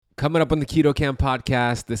Coming up on the Keto Camp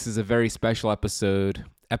podcast, this is a very special episode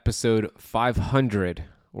 500,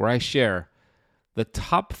 where I share the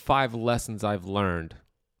top 5 lessons I've learned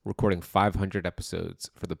recording 500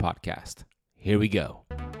 episodes for the podcast. Here we go.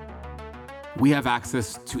 We have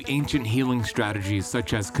access to ancient healing strategies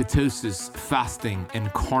such as ketosis, fasting,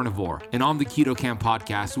 and carnivore. And on the Keto Camp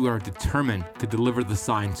podcast, we are determined to deliver the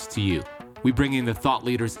science to you. We bring in the thought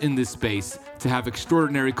leaders in this space to have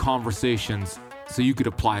extraordinary conversations so you could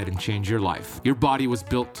apply it and change your life. Your body was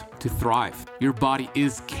built to thrive. Your body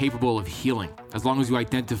is capable of healing as long as you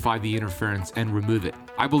identify the interference and remove it.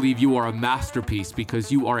 I believe you are a masterpiece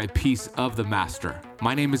because you are a piece of the master.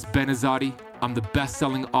 My name is Ben Azadi. I'm the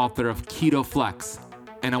best-selling author of Keto Flex,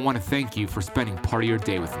 and I want to thank you for spending part of your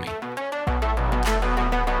day with me.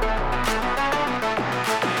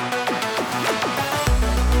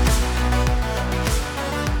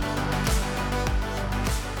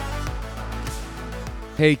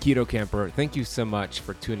 Hey Keto Camper, thank you so much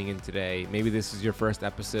for tuning in today. Maybe this is your first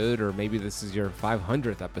episode, or maybe this is your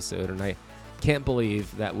 500th episode, and I can't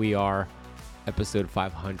believe that we are episode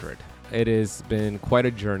 500. It has been quite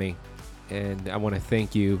a journey, and I want to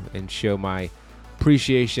thank you and show my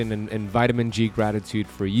appreciation and vitamin G gratitude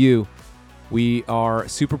for you. We are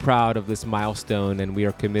super proud of this milestone, and we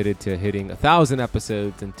are committed to hitting 1,000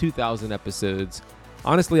 episodes and 2,000 episodes.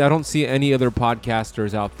 Honestly, I don't see any other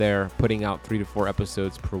podcasters out there putting out 3 to 4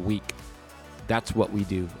 episodes per week. That's what we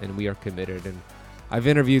do, and we are committed. And I've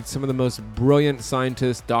interviewed some of the most brilliant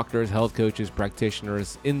scientists, doctors, health coaches,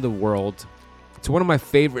 practitioners in the world. It's one of my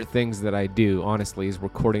favorite things that I do, honestly, is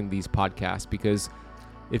recording these podcasts, because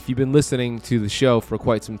if you've been listening to the show for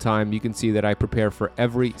quite some time, you can see that I prepare for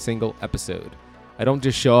every single episode. I don't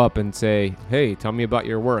just show up and say, hey, tell me about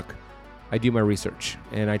your work. I do my research,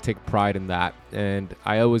 and I take pride in that, and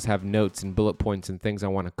I always have notes and bullet points and things I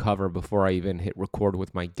want to cover before I even hit record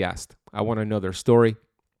with my guest. I want to know their story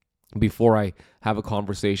before I have a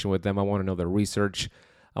conversation with them. I want to know their research.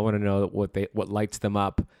 I want to know what lights them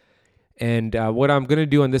up. And what I'm going to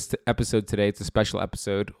do on this episode today, it's a special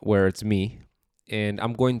episode where it's me, and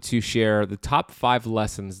I'm going to share the top 5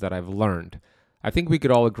 lessons that I've learned. I think we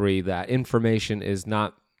could all agree that information is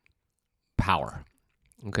not power,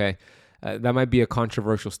 okay? That might be a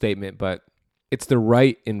controversial statement, but it's the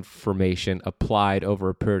right information applied over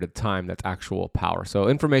a period of time that's actual power. So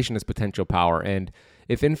information is potential power. And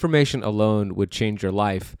if information alone would change your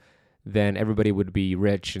life, then everybody would be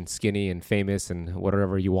rich and skinny and famous and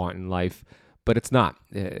whatever you want in life. But it's not.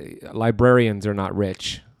 Librarians are not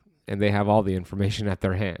rich, and they have all the information at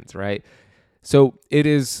their hands, right? So it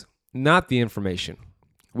is not the information.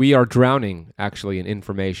 We are drowning, actually, in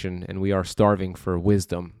information, and we are starving for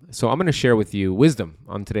wisdom. So I'm going to share with you wisdom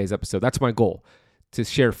on today's episode. That's my goal, to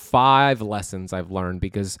share 5 lessons I've learned,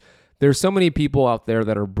 because there's so many people out there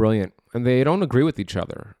that are brilliant, and they don't agree with each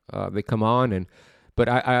other. They come on, but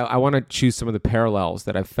I want to choose some of the parallels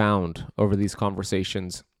that I've found over these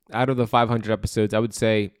conversations. Out of the 500 episodes, I would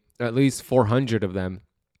say at least 400 of them,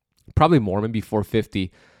 probably more, maybe 450,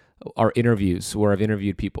 are interviews where I've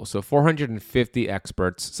interviewed people. So 450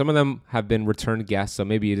 experts. Some of them have been return guests, so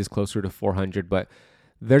maybe it is closer to 400, but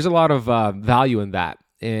there's a lot of value in that.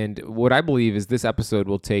 And what I believe is this episode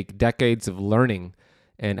will take decades of learning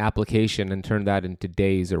and application and turn that into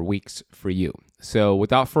days or weeks for you. So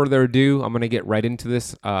without further ado, I'm going to get right into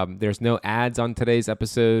this. There's no ads on today's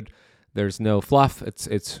episode. There's no fluff.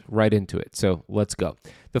 It's right into it. So let's go.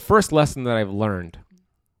 The first lesson that I've learned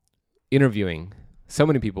interviewing so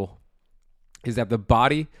many people is that the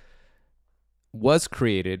body was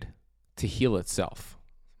created to heal itself.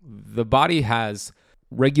 The body has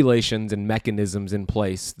regulations and mechanisms in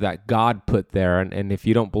place that God put there. And if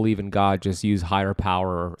you don't believe in God, just use higher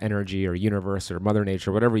power or energy or universe or Mother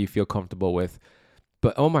Nature, whatever you feel comfortable with.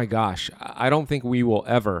 But oh my gosh, I don't think we will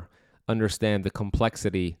ever understand the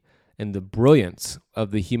complexity and the brilliance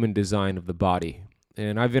of the human design of the body.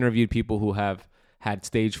 And I've interviewed people who have had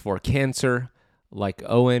stage 4 cancer, like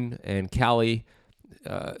Owen and Callie.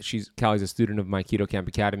 Callie's a student of my Keto Camp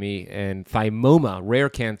Academy, and thymoma, rare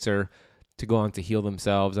cancer, to go on to heal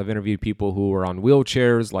themselves. I've interviewed people who were on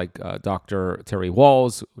wheelchairs, like Dr. Terry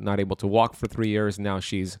Walls, not able to walk for 3 years. Now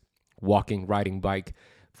she's walking, riding bike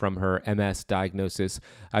from her MS diagnosis.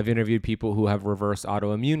 I've interviewed people who have reverse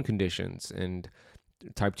autoimmune conditions and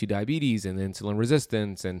type 2 diabetes and insulin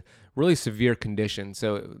resistance and really severe conditions.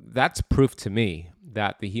 So that's proof to me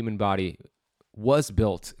that the human body was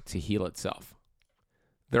built to heal itself.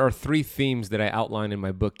 There are 3 themes that I outline in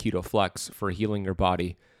my book, Keto Flex, for healing your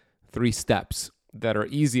body. 3 steps that are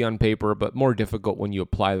easy on paper, but more difficult when you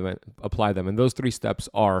apply them. And those 3 steps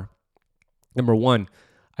are, number 1,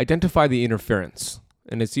 identify the interference.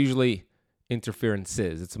 and it's usually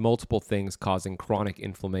interferences. It's multiple things causing chronic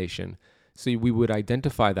inflammation. So we would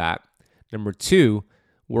identify that. Number 2,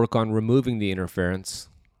 work on removing the interference.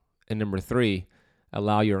 And number 3,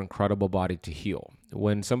 allow your incredible body to heal.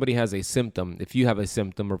 When somebody has a symptom, if you have a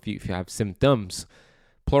symptom or if you have symptoms,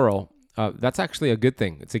 plural, that's actually a good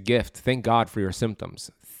thing. It's a gift. Thank God for your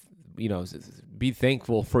symptoms. Be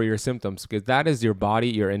thankful for your symptoms, because that is your body,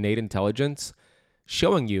 your innate intelligence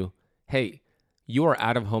showing you, hey, you are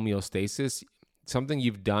out of homeostasis. Something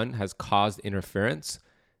you've done has caused interference,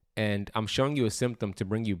 and I'm showing you a symptom to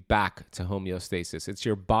bring you back to homeostasis. It's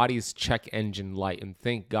your body's check engine light, and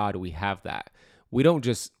thank God we have that. We don't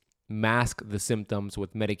just mask the symptoms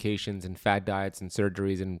with medications and fad diets and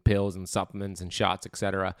surgeries and pills and supplements and shots,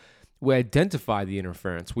 etc. We identify the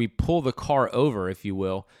interference. We pull the car over, if you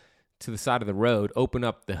will, to the side of the road, open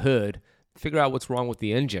up the hood, figure out what's wrong with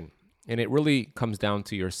the engine. And it really comes down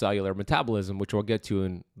to your cellular metabolism, which we'll get to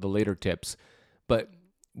in the later tips. But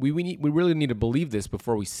we really need to believe this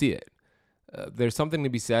before we see it. There's something to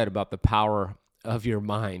be said about the power of your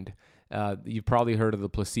mind. You've probably heard of the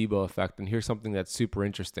placebo effect, and here's something that's super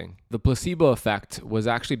interesting. The placebo effect was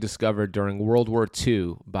actually discovered during World War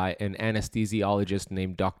II by an anesthesiologist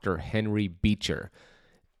named Dr. Henry Beecher.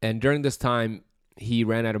 And during this time, he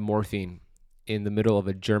ran out of morphine in the middle of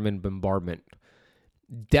a German bombardment.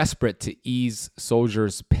 Desperate to ease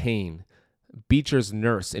soldiers' pain, Beecher's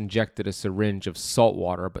nurse injected a syringe of salt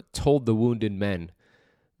water, but told the wounded men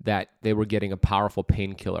that they were getting a powerful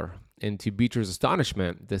painkiller. And to Beecher's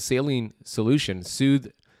astonishment, the saline solution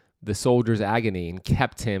soothed the soldiers' agony and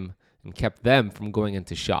kept them from going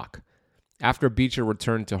into shock. After Beecher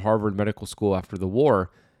returned to Harvard Medical School after the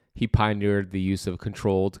war, he pioneered the use of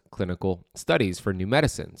controlled clinical studies for new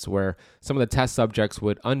medicines, where some of the test subjects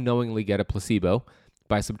would unknowingly get a placebo.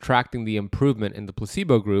 By subtracting the improvement in the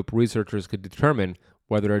placebo group, researchers could determine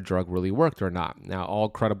whether a drug really worked or not. Now, all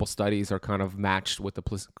credible studies are kind of matched with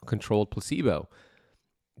the controlled placebo.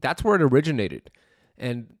 That's where it originated.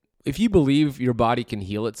 And if you believe your body can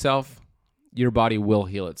heal itself, your body will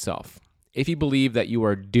heal itself. If you believe that you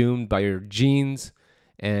are doomed by your genes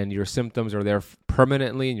and your symptoms are there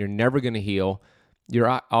permanently and you're never going to heal,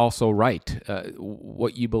 you're also right.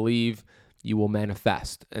 What you believe, you will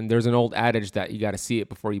manifest. And there's an old adage that you got to see it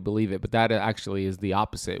before you believe it, but that actually is the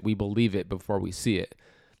opposite. We believe it before we see it.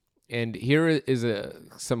 And here is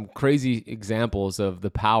some crazy examples of the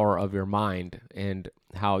power of your mind and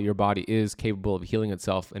how your body is capable of healing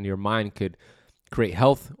itself, and your mind could create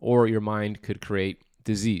health or your mind could create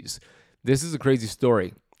disease. This is a crazy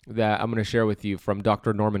story that I'm going to share with you from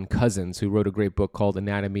Dr. Norman Cousins, who wrote a great book called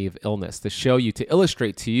Anatomy of Illness, to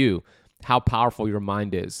illustrate to you how powerful your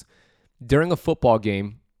mind is. During a football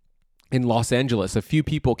game in Los Angeles, a few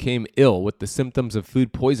people came ill with the symptoms of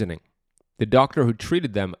food poisoning. The doctor who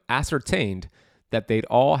treated them ascertained that they'd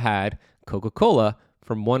all had Coca-Cola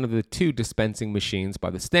from one of the 2 dispensing machines by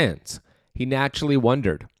the stands. He naturally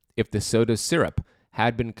wondered if the soda syrup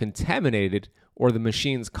had been contaminated or the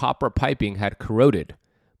machine's copper piping had corroded.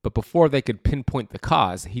 But before they could pinpoint the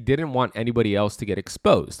cause, he didn't want anybody else to get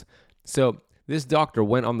exposed. So this doctor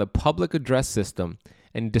went on the public address system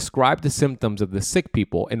and described the symptoms of the sick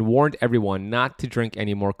people and warned everyone not to drink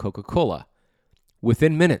any more Coca-Cola.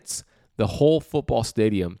 Within minutes, the whole football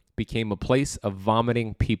stadium became a place of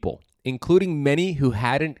vomiting people, including many who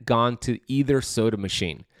hadn't gone to either soda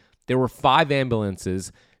machine. There were 5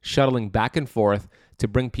 ambulances shuttling back and forth to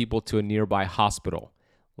bring people to a nearby hospital.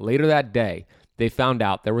 Later that day, they found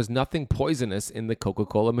out there was nothing poisonous in the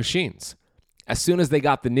Coca-Cola machines. As soon as they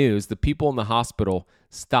got the news, the people in the hospital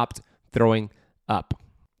stopped throwing up.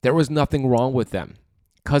 There was nothing wrong with them.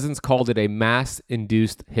 Cousins called it a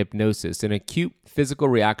mass-induced hypnosis, an acute physical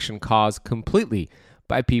reaction caused completely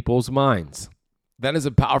by people's minds. That is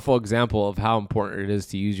a powerful example of how important it is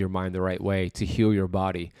to use your mind the right way to heal your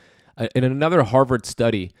body. In another Harvard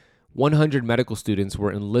study, 100 medical students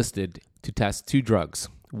were enlisted to test 2 drugs.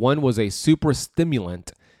 One was a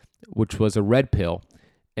superstimulant, which was a red pill,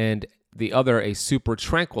 and the other a super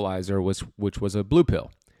tranquilizer, which was a blue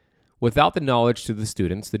pill. Without the knowledge to the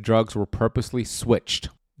students, the drugs were purposely switched.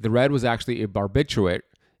 The red was actually a barbiturate,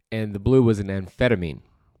 and the blue was an amphetamine.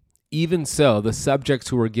 Even so, the subjects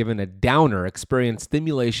who were given a downer experienced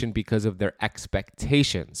stimulation because of their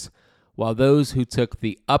expectations, while those who took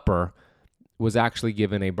the upper was actually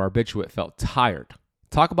given a barbiturate felt tired.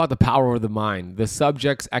 Talk about the power of the mind. The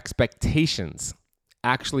subject's expectations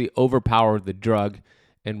actually overpowered the drug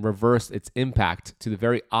and reversed its impact to the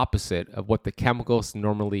very opposite of what the chemicals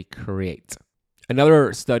normally create.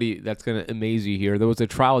 Another study that's going to amaze you here, there was a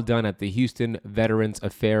trial done at the Houston Veterans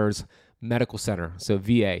Affairs Medical Center, so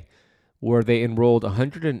VA, where they enrolled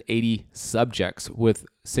 180 subjects with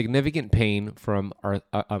significant pain from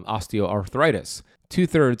osteoarthritis.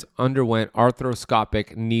 2/3 underwent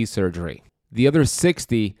arthroscopic knee surgery. The other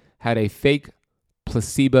 60 had a fake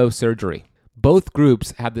placebo surgery. Both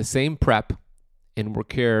groups had the same prep and were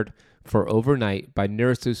cared for overnight by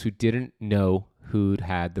nurses who didn't know who'd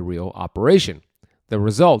had the real operation. The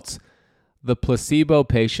results: the placebo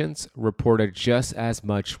patients reported just as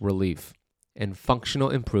much relief and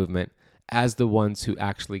functional improvement as the ones who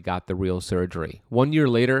actually got the real surgery. 1 year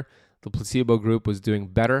later, the placebo group was doing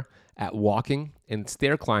better at walking and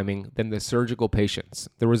stair climbing than the surgical patients.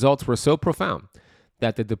 The results were so profound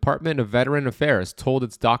that the Department of Veteran Affairs told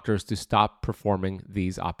its doctors to stop performing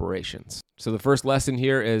these operations. So the first lesson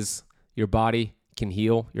here is your body can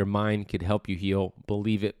heal, your mind can help you heal.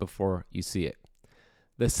 Believe it before you see it.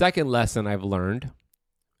 The second lesson I've learned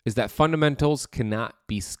is that fundamentals cannot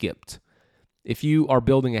be skipped. If you are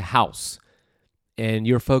building a house and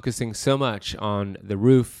you're focusing so much on the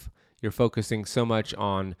roof, you're focusing so much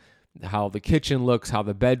on how the kitchen looks, how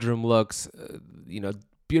the bedroom looks,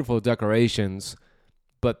 beautiful decorations,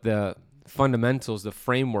 but the fundamentals, the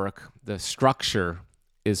framework, the structure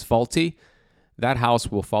is faulty, that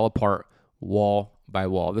house will fall apart wall by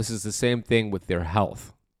wall. This is the same thing with their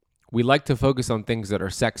health. We like to focus on things that are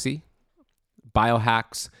sexy,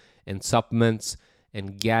 biohacks and supplements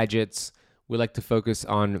and gadgets. We like to focus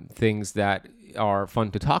on things that are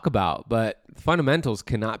fun to talk about, but fundamentals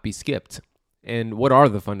cannot be skipped. And what are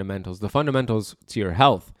the fundamentals? The fundamentals to your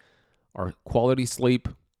health are quality sleep,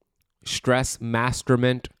 stress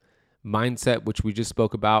masterment, mindset, which we just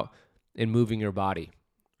spoke about, and moving your body.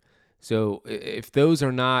 So if those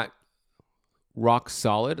are not rock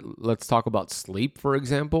solid, let's talk about sleep, for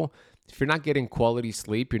example. If you're not getting quality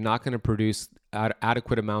sleep, you're not going to produce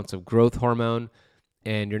adequate amounts of growth hormone,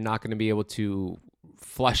 and you're not going to be able to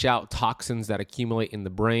flush out toxins that accumulate in the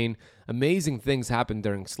brain. Amazing things happen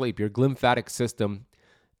during sleep. Your glymphatic system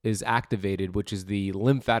is activated, which is the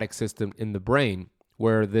lymphatic system in the brain,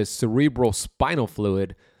 where the cerebral spinal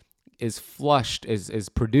fluid is flushed, is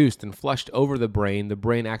produced and flushed over the brain. The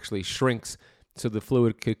brain actually shrinks so the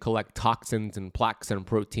fluid could collect toxins and plaques and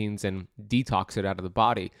proteins and detox it out of the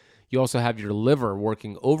body. You also have your liver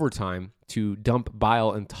working overtime to dump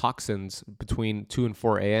bile and toxins between 2 and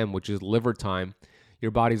 4 a.m., which is liver time.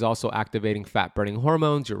 Your body's also activating fat-burning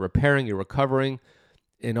hormones. You're repairing, you're recovering,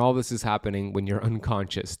 and all this is happening when you're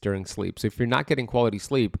unconscious during sleep. So if you're not getting quality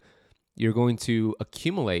sleep, you're going to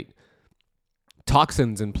accumulate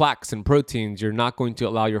toxins and plaques and proteins. You're not going to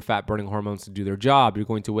allow your fat-burning hormones to do their job. You're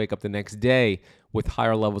going to wake up the next day with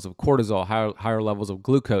higher levels of cortisol, higher levels of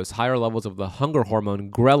glucose, higher levels of the hunger hormone,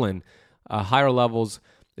 ghrelin, lower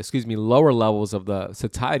levels of the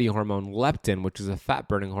satiety hormone, leptin, which is a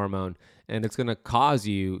fat-burning hormone, and it's going to cause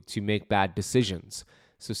you to make bad decisions.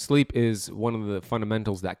 So sleep is one of the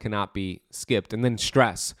fundamentals that cannot be skipped. And then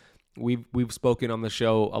stress. We've spoken on the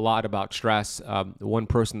show a lot about stress. One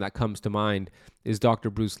person that comes to mind is Dr.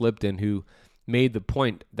 Bruce Lipton, who made the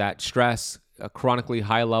point that stress, chronically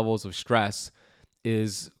high levels of stress,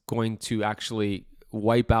 is going to actually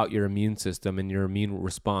wipe out your immune system and your immune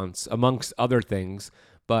response, amongst other things.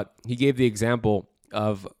 But he gave the example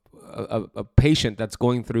of a patient that's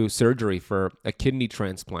going through surgery for a kidney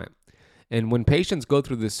transplant. And when patients go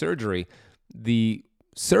through this surgery, the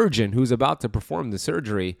surgeon who's about to perform the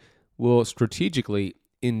surgery will strategically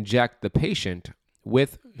inject the patient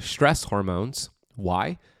with stress hormones.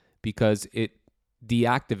 Why? Because it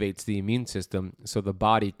deactivates the immune system so the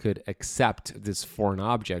body could accept this foreign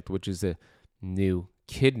object, which is a new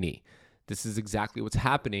kidney. This is exactly what's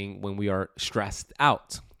happening when we are stressed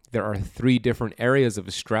out. There are 3 different areas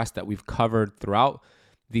of stress that we've covered throughout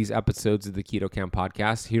these episodes of the Keto Camp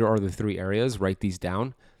podcast. Here are the 3 areas. Write these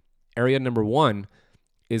down. Area number 1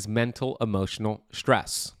 is mental emotional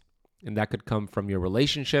stress. And that could come from your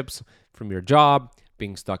relationships, from your job,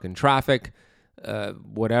 being stuck in traffic,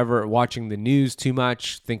 whatever, watching the news too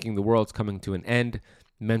much, thinking the world's coming to an end.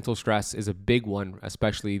 Mental stress is a big one,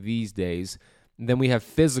 especially these days. And then we have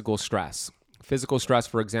physical stress. Physical stress,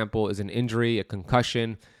 for example, is an injury, a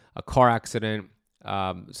concussion, a car accident,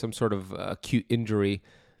 some sort of acute injury.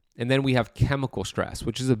 And then we have chemical stress,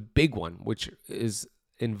 which is a big one, which is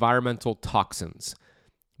environmental toxins.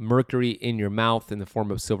 Mercury in your mouth in the form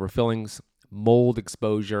of silver fillings, mold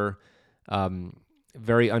exposure,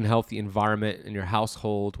 very unhealthy environment in your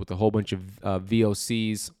household with a whole bunch of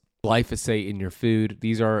VOCs, glyphosate in your food.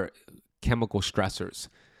 These are chemical stressors.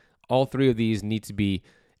 All 3 of these need to be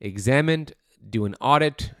examined, do an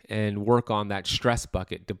audit, and work on that stress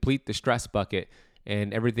bucket, deplete the stress bucket,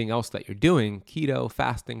 and everything else that you're doing, keto,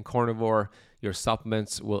 fasting, carnivore, your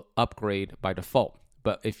supplements will upgrade by default.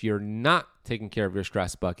 But if you're not taking care of your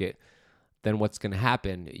stress bucket, then what's going to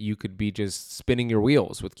happen? You could be just spinning your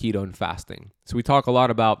wheels with keto and fasting. So we talk a lot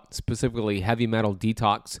about specifically heavy metal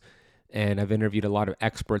detox, and I've interviewed a lot of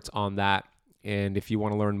experts on that. And if you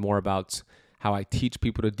want to learn more about how I teach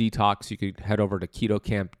people to detox, you could head over to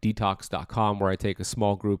ketocampdetox.com, where I take a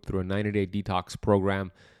small group through a 90-day detox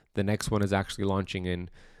program. The next one is actually launching in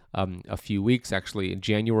a few weeks, actually in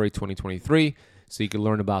January 2023. So you can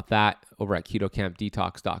learn about that over at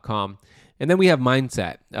ketocampdetox.com. And then we have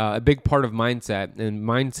mindset, a big part of mindset, and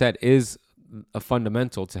mindset is a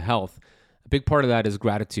fundamental to health. A big part of that is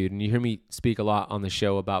gratitude. And you hear me speak a lot on the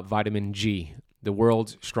show about vitamin G, the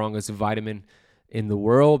world's strongest vitamin in the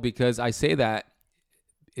world, because I say that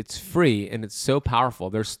it's free and it's so powerful.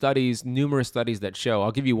 There's studies, numerous studies that show.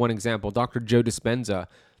 I'll give you one example. Dr. Joe Dispenza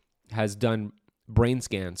has done brain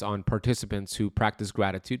scans on participants who practice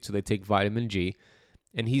gratitude. So they take vitamin G,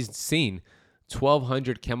 and he's seen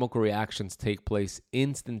 1,200 chemical reactions take place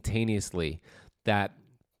instantaneously that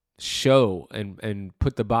show and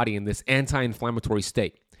put the body in this anti-inflammatory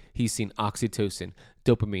state. He's seen oxytocin,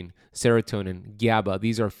 dopamine, serotonin, GABA.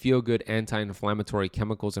 These are feel-good anti-inflammatory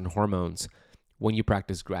chemicals and hormones when you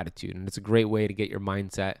practice gratitude. And it's a great way to get your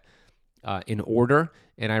mindset in order.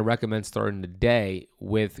 And I recommend starting the day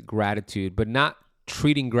with gratitude, but not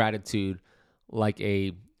treating gratitude like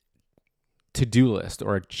a to-do list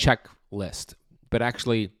or a checklist, but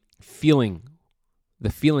actually feeling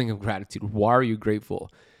the feeling of gratitude. Why are you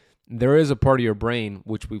grateful? There is a part of your brain,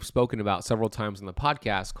 which we've spoken about several times in the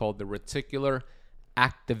podcast, called the reticular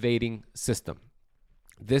activating system.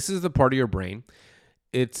 This is the part of your brain.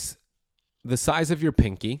 It's the size of your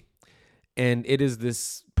pinky, and it is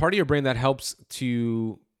this part of your brain that helps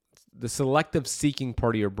to the selective seeking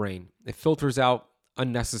part of your brain. It filters out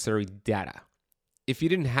unnecessary data. If you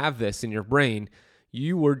didn't have this in your brain,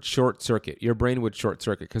 you would short circuit. Your brain would short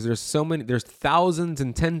circuit because there's thousands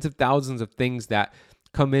and tens of thousands of things that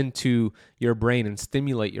come into your brain and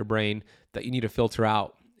stimulate your brain that you need to filter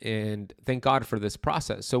out. And thank God for this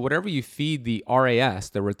process. So whatever you feed the RAS,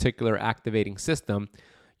 the reticular activating system,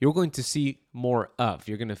 you're going to see more of.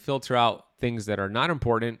 You're going to filter out things that are not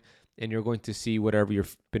important, and you're going to see whatever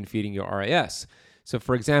you've been feeding your RAS. So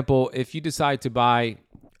for example, if you decide to buy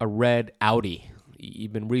a red Audi,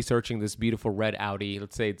 you've been researching this beautiful red Audi.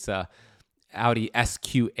 Let's say it's a Audi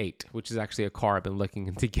SQ8, which is actually a car I've been looking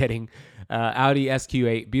into getting. Audi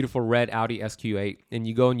SQ8, beautiful red Audi SQ8, and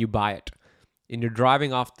you go and you buy it. And you're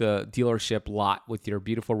driving off the dealership lot with your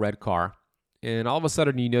beautiful red car, and all of a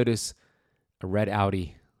sudden you notice a red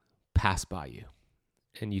Audi pass by you.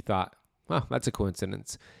 And you thought, well, that's a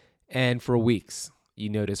coincidence. And for weeks, you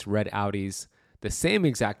notice red Audis, the same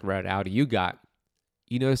exact red Audi you got.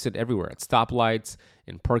 You notice it everywhere, at stoplights,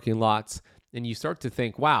 in parking lots, and you start to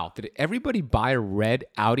think, wow, did everybody buy a red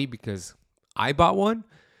Audi because I bought one?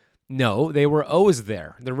 No, they were always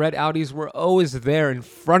there. The red Audis were always there in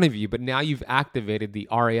front of you, but now you've activated the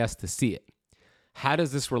RAS to see it. How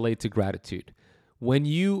does this relate to gratitude? When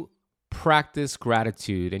you practice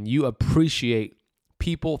gratitude and you appreciate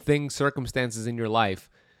people, things, circumstances in your life,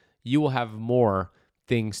 you will have more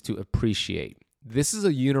things to appreciate. This is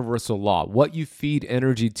a universal law. What you feed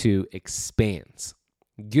energy to expands,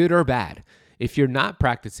 good or bad. If you're not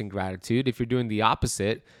practicing gratitude, if you're doing the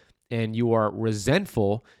opposite and you are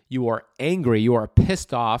resentful, you are angry, you are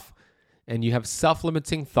pissed off, and you have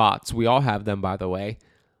self-limiting thoughts, we all have them, by the way,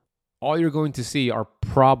 all you're going to see are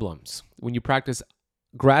problems. When you practice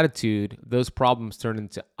gratitude, those problems turn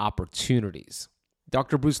into opportunities.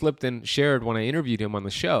 Dr. Bruce Lipton shared when I interviewed him on the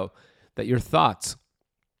show that your thoughts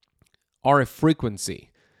are a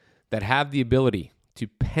frequency that have the ability to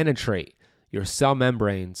penetrate your cell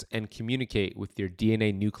membranes and communicate with your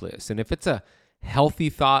DNA nucleus. And if it's a healthy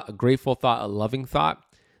thought, a grateful thought, a loving thought,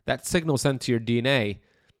 that signal sent to your DNA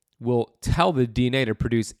will tell the DNA to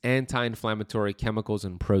produce anti-inflammatory chemicals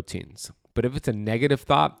and proteins. But if it's a negative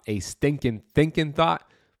thought, a stinking thinking thought,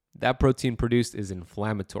 that protein produced is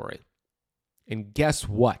inflammatory. And guess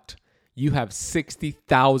what? You have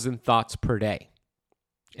 60,000 thoughts per day.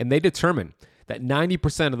 And they determine that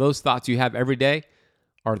 90% of those thoughts you have every day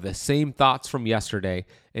are the same thoughts from yesterday,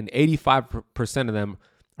 and 85% of them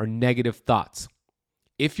are negative thoughts.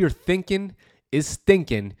 If your thinking is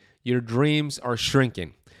stinking, your dreams are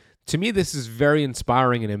shrinking. To me, this is very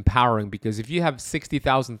inspiring and empowering because if you have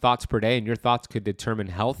 60,000 thoughts per day and your thoughts could determine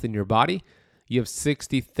health in your body, you have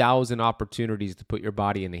 60,000 opportunities to put your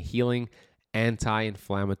body in a healing,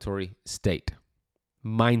 anti-inflammatory state.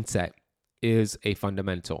 Mindset is a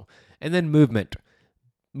fundamental. And then movement.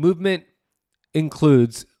 Movement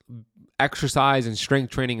includes exercise and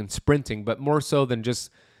strength training and sprinting, but more so than just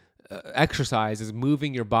exercise is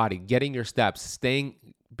moving your body, getting your steps,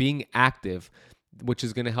 being active, which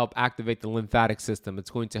is going to help activate the lymphatic system.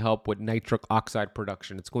 It's going to help with nitric oxide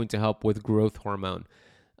production. It's going to help with growth hormone.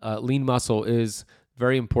 Lean muscle is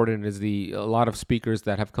very important, as a lot of speakers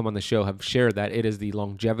that have come on the show have shared that it is the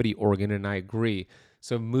longevity organ, and I agree.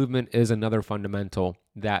 So movement is another fundamental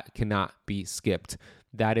that cannot be skipped.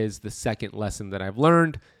 That is the second lesson that I've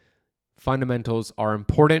learned. Fundamentals are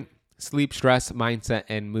important. Sleep, stress, mindset,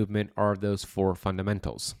 and movement are those 4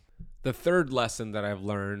 fundamentals. The third lesson that I've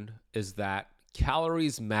learned is that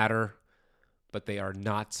calories matter, but they are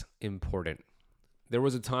not important. There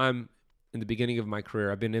was a time in the beginning of my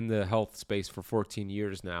career, I've been in the health space for 14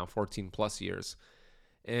 years now, 14 plus years.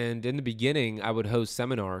 And in the beginning, I would host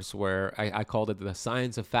seminars where I called it the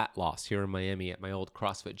science of fat loss here in Miami at my old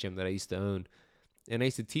CrossFit gym that I used to own. And I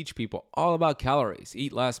used to teach people all about calories.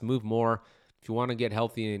 Eat less, move more. If you want to get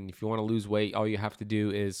healthy and if you want to lose weight, all you have to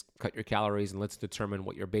do is cut your calories, and let's determine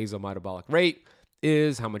what your basal metabolic rate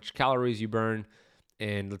is, how much calories you burn,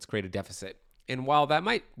 and let's create a deficit. And while that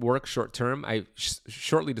might work short term, I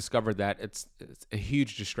shortly discovered that it's a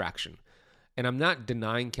huge distraction. And I'm not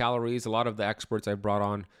denying calories. A lot of the experts I brought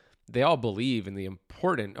on, they all believe in the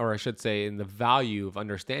important, or I should say in the value of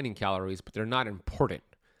understanding calories, but they're not important.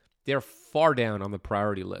 They're far down on the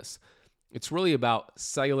priority list. It's really about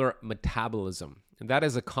cellular metabolism. And that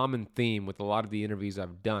is a common theme with a lot of the interviews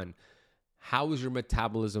I've done. How is your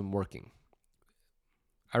metabolism working?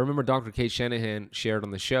 I remember Dr. Kate Shanahan shared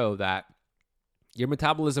on the show that your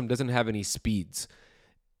metabolism doesn't have any speeds.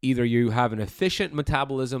 Either you have an efficient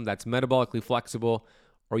metabolism that's metabolically flexible,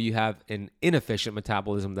 or you have an inefficient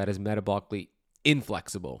metabolism that is metabolically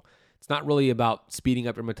inflexible. It's not really about speeding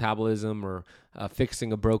up your metabolism or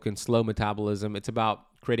fixing a broken, slow metabolism. It's about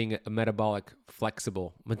creating a metabolic,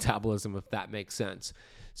 flexible metabolism, if that makes sense.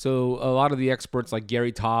 So a lot of the experts like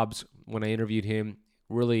Gary Taubes, when I interviewed him,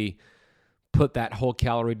 really put that whole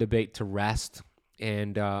calorie debate to rest.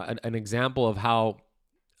 And an example of how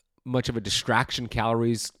much of a distraction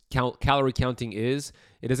calorie counting is,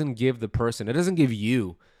 it doesn't give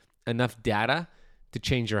you enough data to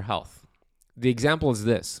change your health. The example is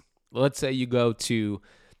this. Let's say you go to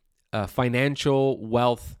a financial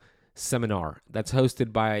wealth seminar that's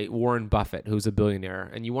hosted by Warren Buffett, who's a billionaire,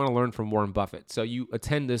 and you want to learn from Warren Buffett. So you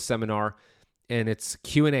attend this seminar and it's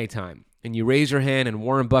Q&A time, and you raise your hand and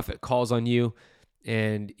Warren Buffett calls on you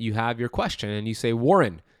and you have your question and you say,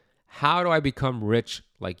 "Warren, how do I become rich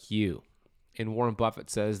like you?" And Warren Buffett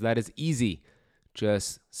says, "That is easy.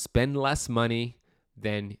 Just spend less money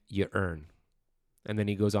than you earn." And then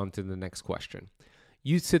he goes on to the next question.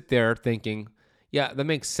 You sit there thinking, yeah, that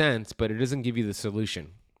makes sense, but it doesn't give you the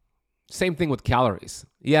solution. Same thing with calories.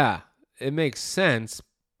 Yeah, it makes sense,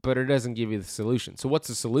 but it doesn't give you the solution. So what's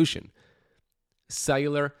the solution?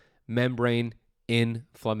 Cellular membrane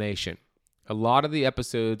inflammation. A lot of the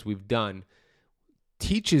episodes we've done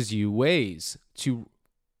teaches you ways to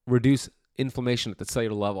reduce inflammation at the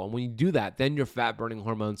cellular level. And when you do that, then your fat-burning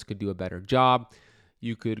hormones could do a better job.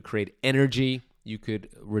 You could create energy. You could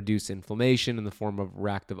reduce inflammation in the form of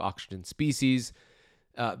reactive oxygen species.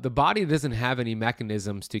 The body doesn't have any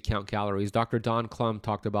mechanisms to count calories. Dr. Don Klum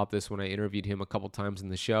talked about this when I interviewed him a couple times in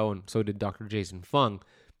the show, and so did Dr. Jason Fung.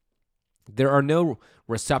 There are no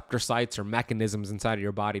receptor sites or mechanisms inside of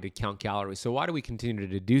your body to count calories. So why do we continue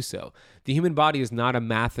to do so? The human body is not a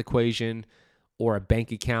math equation or a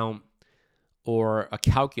bank account or a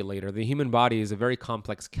calculator. The human body is a very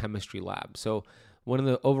complex chemistry lab. So one of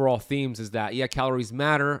the overall themes is that, yeah, calories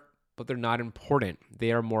matter, but they're not important.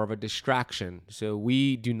 They are more of a distraction. So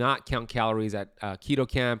we do not count calories at Keto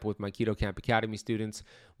Camp with my Keto Camp Academy students.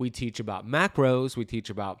 We teach about macros. We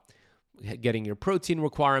teach about getting your protein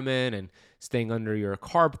requirement and staying under your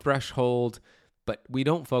carb threshold, but we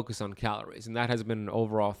don't focus on calories. And that has been an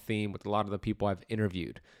overall theme with a lot of the people I've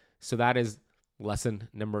interviewed. So that is lesson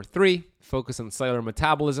number 3, focus on cellular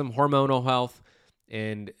metabolism, hormonal health,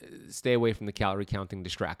 and stay away from the calorie counting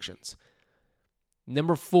distractions.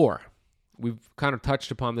 Number 4, we've kind of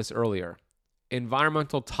touched upon this earlier.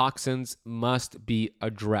 Environmental toxins must be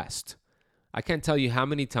addressed. I can't tell you how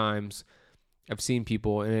many times I've seen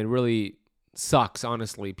people, and it really sucks,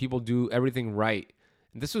 honestly. People do everything right.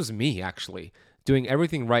 And this was me, actually, doing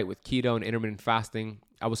everything right with keto and intermittent fasting.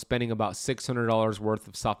 I was spending about $600 worth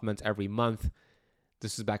of supplements every month.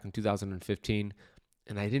 This is back in 2015,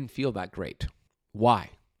 and I didn't feel that great.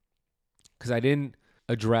 Why? Because I didn't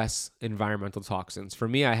address environmental toxins. For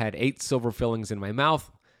me, I had 8 silver fillings in my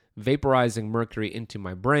mouth, vaporizing mercury into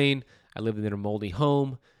my brain. I lived in a moldy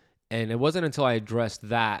home, And it wasn't until I addressed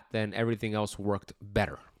that, then everything else worked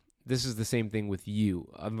better. This is the same thing with you.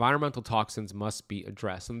 Environmental toxins must be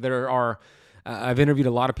addressed. And there are, I've interviewed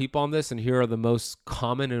a lot of people on this, and here are the most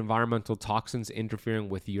common environmental toxins interfering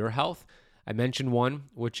with your health. I mentioned one,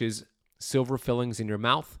 which is silver fillings in your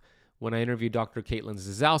mouth. When I interviewed Dr. Caitlin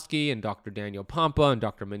Zazowski and Dr. Daniel Pompa and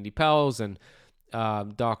Dr. Mindy Pels and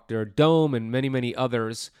Dr. Dome and many, many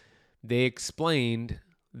others, they explained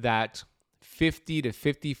that 50 to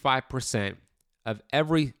 55% of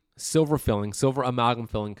every silver amalgam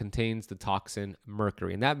filling contains the toxin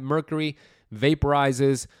mercury. And that mercury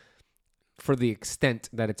vaporizes for the extent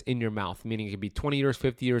that it's in your mouth, meaning it could be 20 years,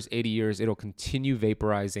 50 years, 80 years, it'll continue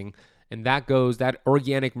vaporizing. And that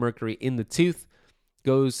organic mercury in the tooth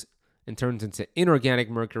goes and turns into inorganic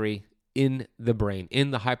mercury in the brain,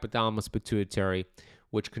 in the hypothalamus pituitary,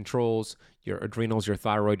 which controls your adrenals, your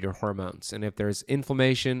thyroid, your hormones. And if there's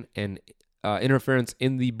inflammation and interference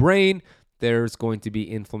in the brain, there's going to be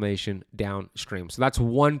inflammation downstream. So that's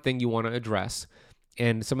one thing you want to address.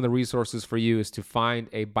 And some of the resources for you is to find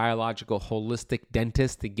a biological holistic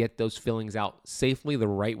dentist to get those fillings out safely the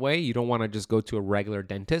right way. You don't want to just go to a regular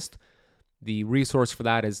dentist. The resource for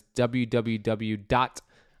that is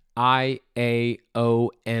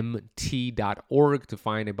www.iaomt.org to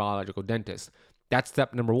find a biological dentist. That's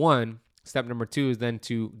step number one. Step number two is then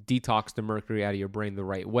to detox the mercury out of your brain the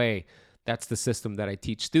right way. That's the system that I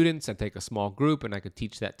teach students. I take a small group, and I could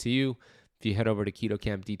teach that to you if you head over to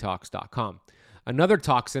ketocampdetox.com. Another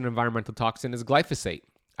environmental toxin, is glyphosate.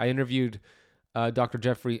 I interviewed Dr.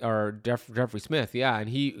 Jeffrey Smith, and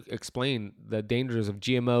he explained the dangers of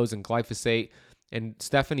GMOs and glyphosate. And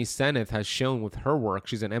Stephanie Seneff has shown with her work,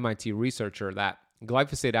 she's an MIT researcher, that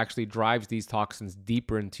glyphosate actually drives these toxins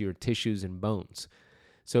deeper into your tissues and bones.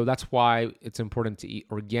 So that's why it's important to eat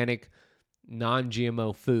organic,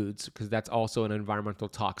 non-GMO foods, because that's also an environmental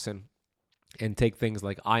toxin. And take things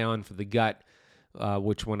like ion for the gut,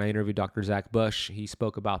 which when I interviewed Dr. Zach Bush, he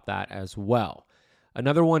spoke about that as well.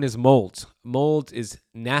 Another one is mold. Mold is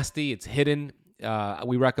nasty. It's hidden.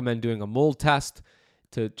 We recommend doing a mold test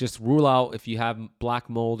to just rule out if you have black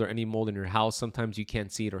mold or any mold in your house. Sometimes you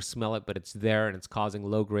can't see it or smell it, but it's there and it's causing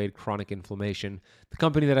low-grade chronic inflammation. The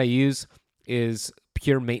company that I use is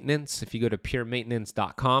Pure Maintenance. If you go to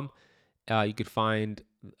puremaintenance.com, you could find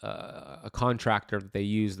a contractor that they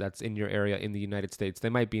use that's in your area in the United States. They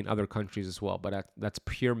might be in other countries as well, but that's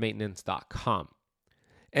puremaintenance.com.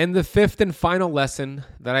 And the fifth and final lesson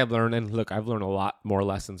that I've learned, and look, I've learned a lot more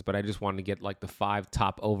lessons, but I just wanted to get like the 5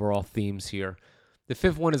 top overall themes here. The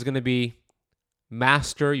fifth one is going to be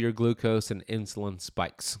master your glucose and insulin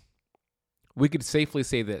spikes. We could safely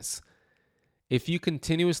say this. If you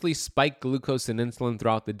continuously spike glucose and insulin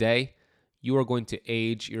throughout the day, you are going to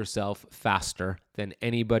age yourself faster than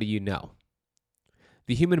anybody you know.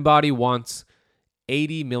 The human body wants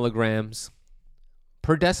 80 milligrams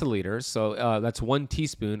per deciliter, so that's 1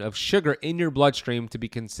 teaspoon of sugar in your bloodstream to be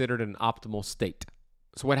considered an optimal state.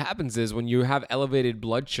 So what happens is when you have elevated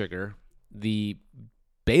blood sugar, the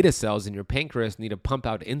beta cells in your pancreas need to pump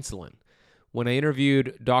out insulin. When I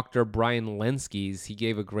interviewed Dr. Brian Lenskis, he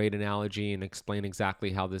gave a great analogy and explained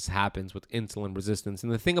exactly how this happens with insulin resistance.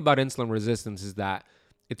 And the thing about insulin resistance is that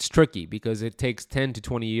it's tricky because it takes 10 to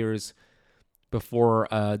 20 years before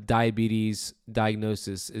a diabetes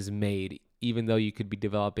diagnosis is made, even though you could be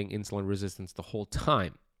developing insulin resistance the whole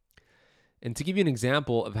time. And to give you an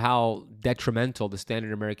example of how detrimental the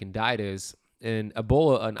standard American diet is, an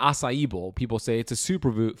acai bowl, people say it's a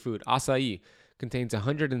superfood. Acai contains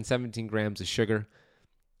 117 grams of sugar.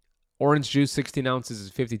 Orange juice, 16 ounces,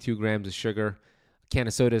 is 52 grams of sugar. A can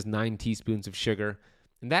of soda is 9 teaspoons of sugar.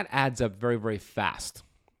 And that adds up very, very fast.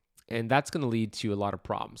 And that's going to lead to a lot of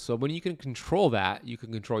problems. So when you can control that, you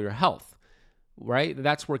can control your health, right?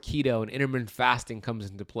 That's where keto and intermittent fasting comes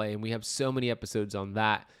into play. And we have so many episodes on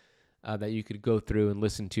that that you could go through and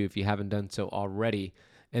listen to if you haven't done so already.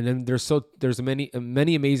 And then there's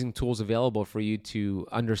many amazing tools available for you to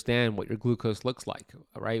understand what your glucose looks like,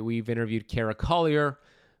 right? We've interviewed Kara Collier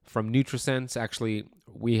from NutriSense. Actually,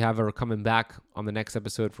 we have her coming back on the next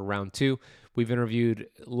episode for round 2. We've interviewed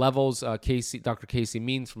Levels, Dr. Casey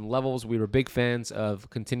Means from Levels. We were big fans of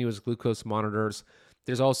continuous glucose monitors.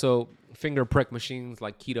 There's also finger prick machines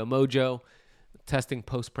like Keto Mojo. Testing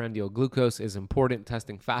postprandial glucose is important.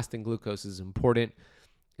 Testing fasting glucose is important.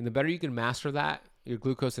 And the better you can master that, your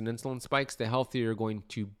glucose and insulin spikes, the healthier you're going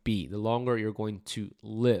to be, the longer you're going to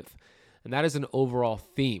live. And that is an overall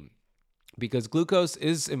theme because glucose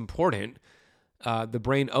is important. The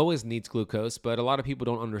brain always needs glucose, but a lot of people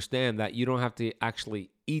don't understand that you don't have to actually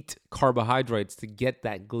eat carbohydrates to get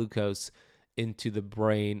that glucose into the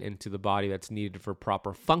brain, into the body that's needed for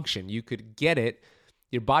proper function. You could get it.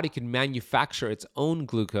 Your body can manufacture its own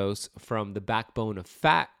glucose from the backbone of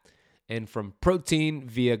fat and from protein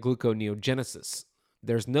via gluconeogenesis.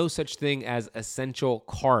 There's no such thing as essential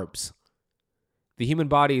carbs. The human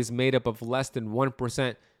body is made up of less than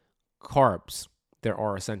 1% carbs. There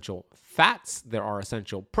are essential fats, there are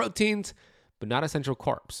essential proteins, but not essential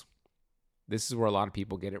carbs. This is where a lot of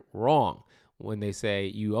people get it wrong when they say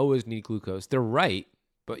you always need glucose. They're right,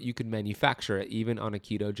 but you can manufacture it even on a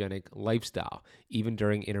ketogenic lifestyle, even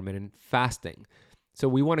during intermittent fasting. So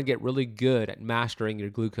we want to get really good at mastering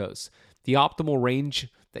your glucose. The optimal range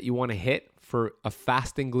that you want to hit for a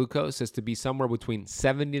fasting glucose is to be somewhere between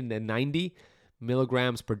 70 to 90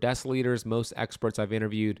 milligrams per deciliters. Most experts I've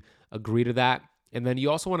interviewed agree to that. And then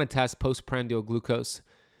you also want to test postprandial glucose.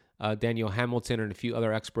 Daniel Hamilton and a few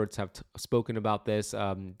other experts have spoken about this.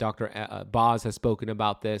 Dr. Boz has spoken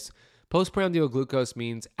about this. Postprandial glucose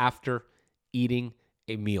means after eating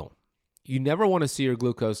a meal. You never want to see your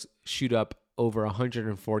glucose shoot up over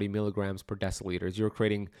 140 milligrams per deciliters. You're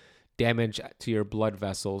creating damage to your blood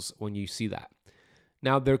vessels when you see that.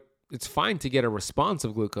 Now, it's fine to get a response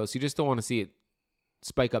of glucose. You just don't want to see it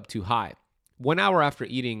spike up too high. 1 hour after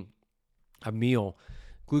eating a meal,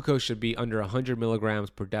 glucose should be under 100 milligrams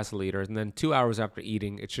per deciliter. And then 2 hours after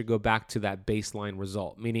eating, it should go back to that baseline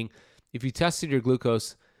result. Meaning, if you tested your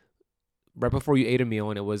glucose right before you ate a meal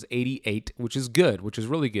and it was 88, which is good, which is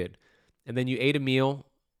really good, and then you ate a meal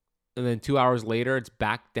and then 2 hours later, it's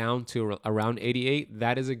back down to around 88,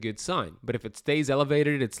 that is a good sign. But if it stays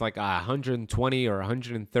elevated, it's like 120 or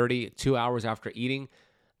 130 2 hours after eating,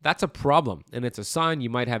 that's a problem. And it's a sign you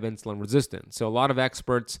might have insulin resistance. So a lot of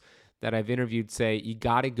experts that I've interviewed say you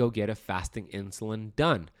got to go get a fasting insulin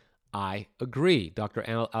done. I agree. Dr.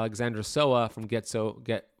 Alexandra Soa from So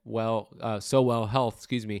Well Health,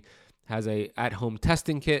 has a at-home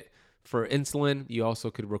testing kit for insulin. You also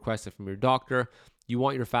could request it from your doctor. You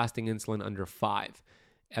want your fasting insulin under 5.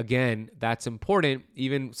 Again, that's important.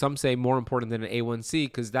 Even some say more important than an A1C,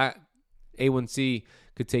 because that A1C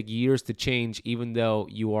could take years to change even though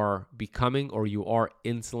you are becoming or you are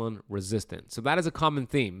insulin resistant. So that is a common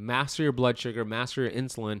theme. Master your blood sugar, master your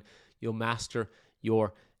insulin, you'll master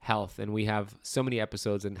your health. And we have so many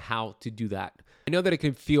episodes on how to do that. I know that it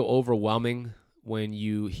can feel overwhelming when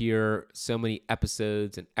you hear so many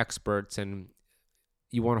episodes and experts and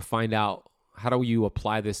you want to find out how do you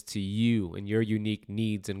apply this to you and your unique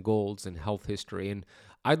needs and goals and health history. And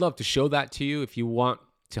I'd love to show that to you. If you want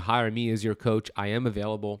to hire me as your coach, I am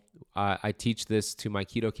available. I teach this to my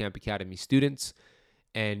Keto Camp Academy students,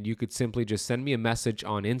 and you could simply just send me a message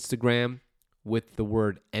on Instagram with the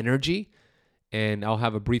word energy, and I'll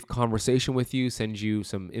have a brief conversation with you, send you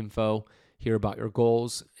some info, hear about your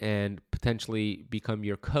goals, and potentially become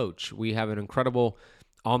your coach. We have an incredible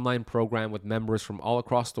online program with members from all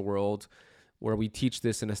across the world where we teach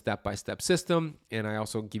this in a step-by-step system, and I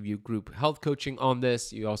also give you group health coaching on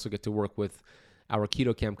this. You also get to work with our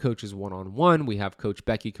Keto Camp coaches one-on-one. We have Coach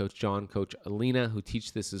Becky, Coach John, Coach Alina who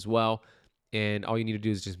teach this as well. And all you need to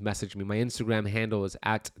do is just message me. My Instagram handle is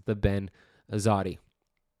 @thebenazadi.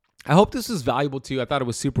 I hope this was valuable to you. I thought it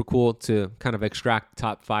was super cool to kind of extract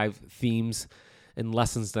top 5 themes and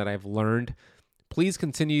lessons that I've learned. Please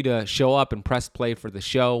continue to show up and press play for the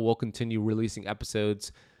show. We'll continue releasing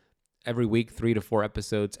episodes every week, 3 to 4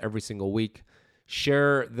 episodes every single week.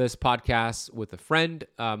 Share this podcast with a friend.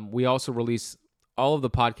 We also release all of the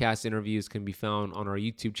podcast interviews can be found on our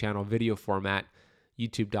YouTube channel, video format,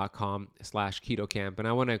 youtube.com/KetoCamp. And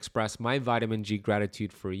I want to express my vitamin G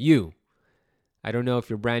gratitude for you. I don't know if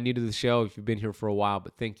you're brand new to the show, if you've been here for a while,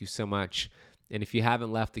 but thank you so much. And if you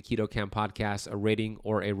haven't left the Keto Camp podcast a rating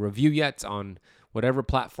or a review yet on whatever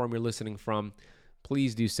platform you're listening from,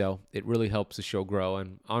 please do so. It really helps the show grow.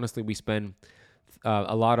 And honestly, we spend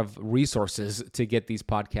a lot of resources to get these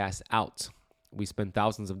podcasts out. We spend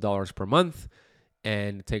thousands of dollars per month,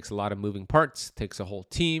 and it takes a lot of moving parts, takes a whole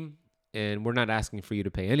team, and we're not asking for you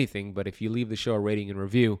to pay anything, but if you leave the show a rating and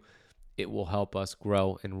review, it will help us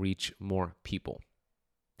grow and reach more people.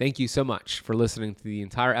 Thank you so much for listening to the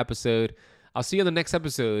entire episode. I'll see you on the next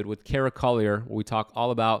episode with Kara Collier, where we talk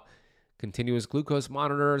all about continuous glucose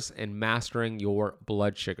monitors and mastering your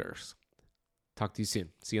blood sugars. Talk to you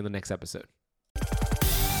soon. See you on the next episode.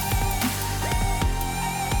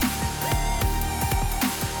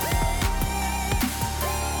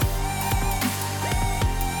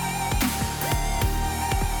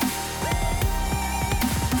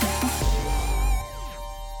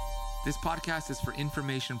 This podcast is for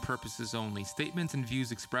information purposes only. Statements and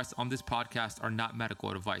views expressed on this podcast are not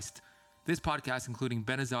medical advice. This podcast, including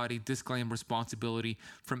Benazati, disclaims responsibility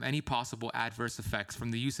from any possible adverse effects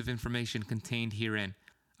from the use of information contained herein.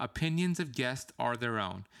 Opinions of guests are their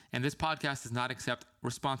own, and this podcast does not accept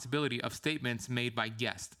responsibility of statements made by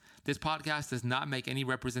guests. This podcast does not make any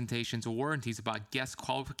representations or warranties about guest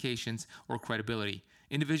qualifications or credibility.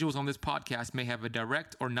 Individuals on this podcast may have a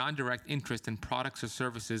direct or non-direct interest in products or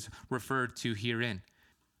services referred to herein.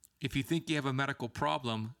 If you think you have a medical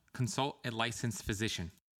problem, consult a licensed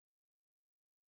physician.